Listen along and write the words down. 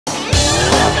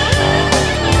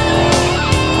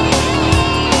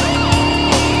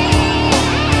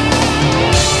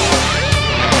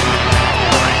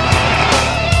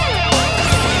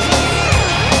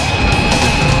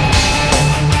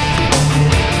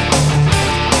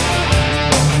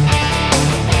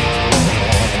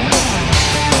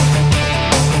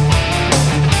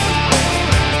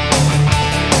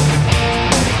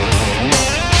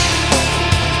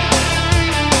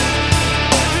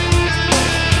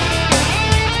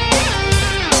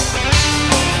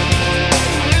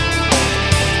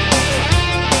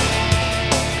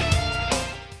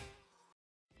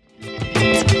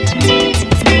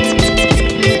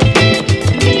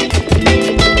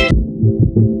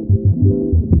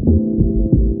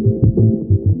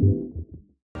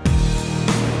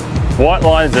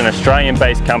Whiteline is an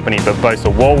Australian-based company but boasts a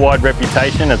worldwide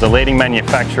reputation as a leading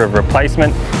manufacturer of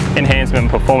replacement, enhancement and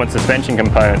performance suspension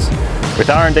components.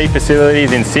 With R&D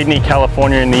facilities in Sydney,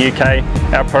 California and the UK,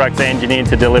 our products are engineered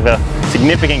to deliver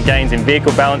significant gains in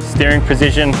vehicle balance, steering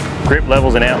precision, grip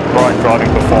levels and outright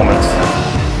driving performance.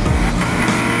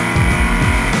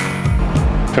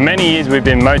 For many years we've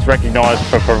been most recognised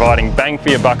for providing bang for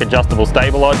your buck adjustable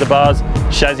stabiliser bars,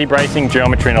 chassis bracing,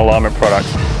 geometry and alignment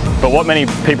products. But what many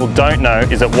people don't know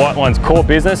is that Whiteline's core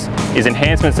business is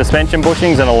enhancement suspension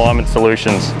bushings and alignment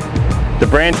solutions. The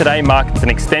brand today markets an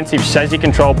extensive chassis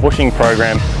control bushing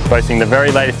program boasting the very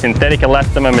latest synthetic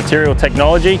elastomer material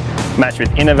technology matched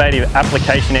with innovative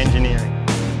application engineering.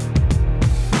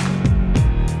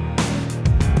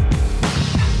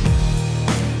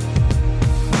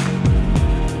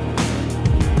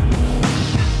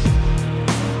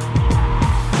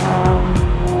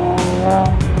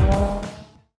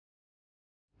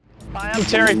 Hi, I'm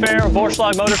Terry Fair of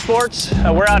Whiteline Motorsports.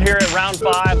 We're out here at Round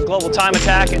 5 Global Time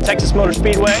Attack at Texas Motor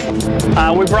Speedway.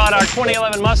 We brought our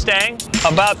 2011 Mustang.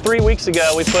 About 3 weeks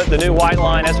ago we put the new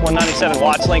Whiteline S197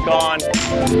 Watts link on,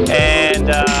 and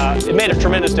it made a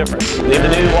tremendous difference. The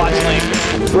new Watts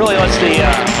link really lets the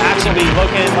axle be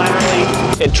located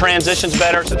laterally. It transitions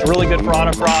better, so it's really good for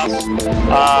autocross.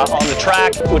 On the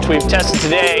track, which we've tested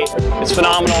today, it's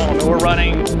phenomenal. I mean, we're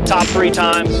running top 3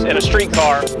 times in a street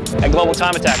car at Global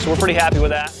Time Attack, so we're pretty happy with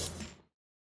that.